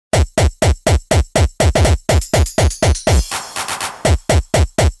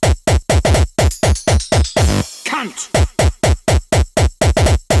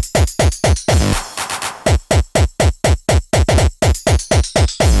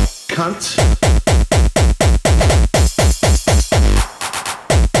Cunt.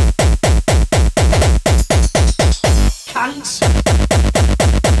 Cunt.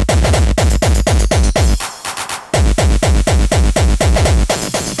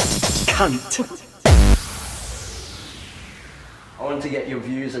 Cunt. I want to get your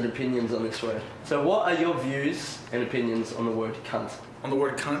views and opinions on this word. So what are your views and opinions on the word cunt? On the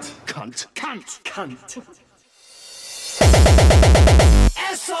word cunt? Cunt. Cunt. Cunt.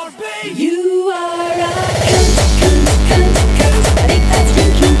 SRB! You are a cunt, cunt, cunt, cunt. A big fat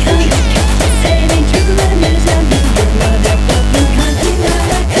stinking cunt. Saying true and news and you motherfucking cunt. You are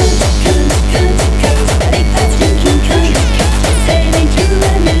a cunt, cunt, cunt, cunt. A big fat stinking cunt. Saying true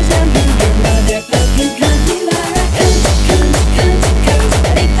and news and you motherfucking cunt. You are a cunt, cunt, cunt, cunt.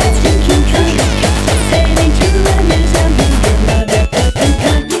 A big fat stinking cunt. Saying true and news and you motherfucking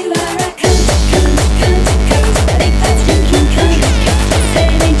cunt. You are a cunt, cunt, cunt, cunt. A big fat stinking cunt.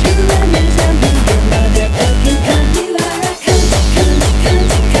 Saying true and news and you motherfucking cunt. You are a cunt, cunt, cunt,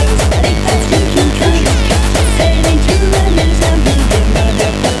 cunt. A big fat stinking cunt. Saying true and news and you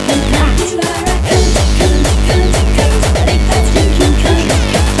motherfucking cunt. You are a cunt, cunt, cunt, cunt. A big fat stinking cunt.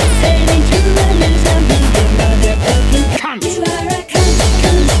 Saying true and news and you motherfucking cunt. You are a cunt,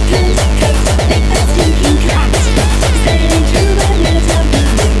 cunt, cunt, cunt. A big fat stinking cunt. Saying true and news and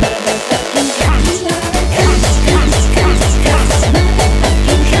you motherfucking cunt. You are a cunt, cunt, cunt, cunt.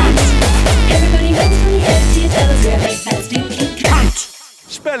 Motherfucking cunt. Everybody knows when you head to your toes, you're a big fat stinking cunt.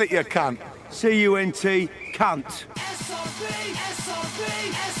 Spell it, you cunt. C-U-N-T, cunt. SRB, SRB,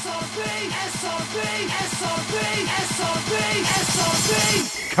 SRB, SRB, SRB, SRB, SRB.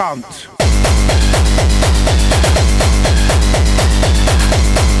 Cunt.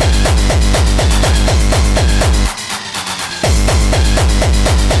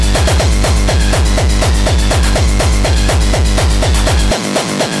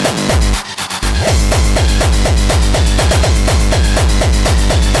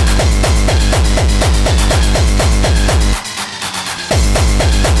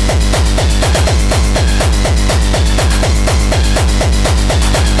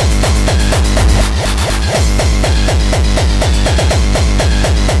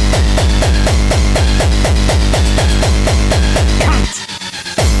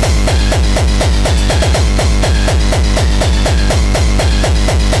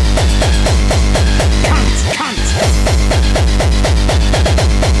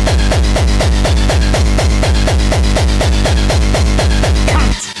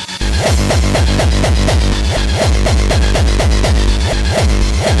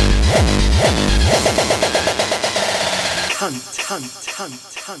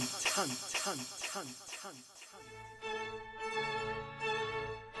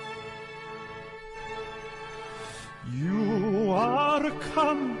 You are a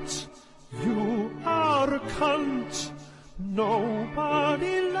cunt, you are a cunt.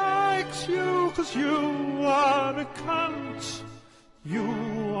 Nobody likes you 'cause you are a cunt.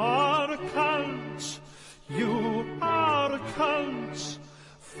 You are a cunt, you are a cunt.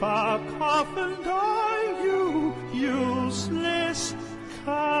 Fuck off and die, you useless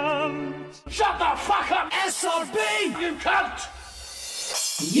cunt. Shut the fuck up, SRB, you cunt!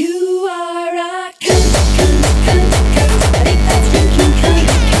 You are a cunt, cunt, cunt, cunt. A big fat stinking cunt.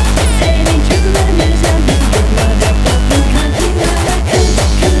 Saying true and news and you motherfucking cunt. You are a cunt,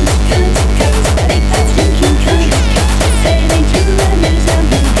 cunt, cunt, cunt. A big fat stinking cunt. Saying true and news and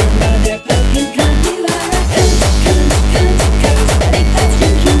you motherfucking cunt. You are a cunt, cunt, cunt, cunt. A big fat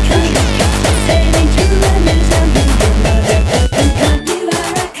stinking cunt. Saying true and news and you motherfucking cunt. You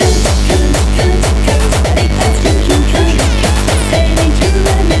are a cunt, cunt, cunt, cunt. A big fat stinking cunt. Saying true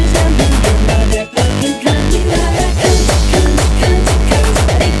and news and you motherfucking cunt. You are a cunt, cunt, cunt, cunt.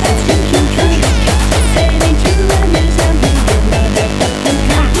 A big fat stinking cunt. Saying true and news and you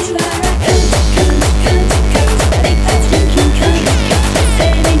motherfucking cunt. You are a cunt, cunt, cunt, cunt. A big fat stinking cunt.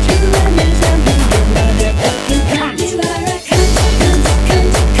 Saying true and news and you motherfucking cunt. You are a cunt, cunt,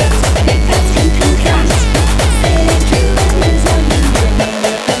 cunt, cunt. A big fat stinking cunt. Saying true and news and you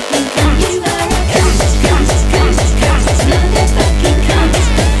motherfucking cunt. You are a cunt, cunt, cunt, cunt. Motherfucking cunt.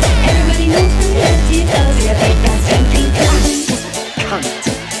 Everybody knows when you head to your toes, you're a big fat stinking cunt. Cunt.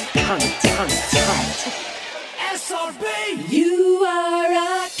 Cunt. Cunt. Cunt. SRB! You are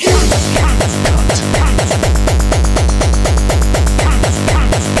a cunt, cunt,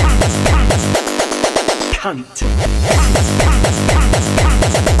 Cunt.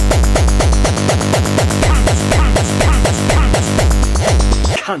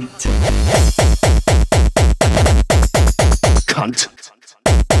 Cunt. Cunt.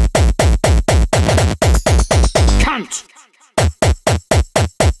 Cunt. Cunt.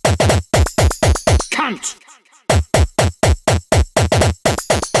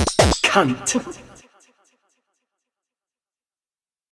 cunt.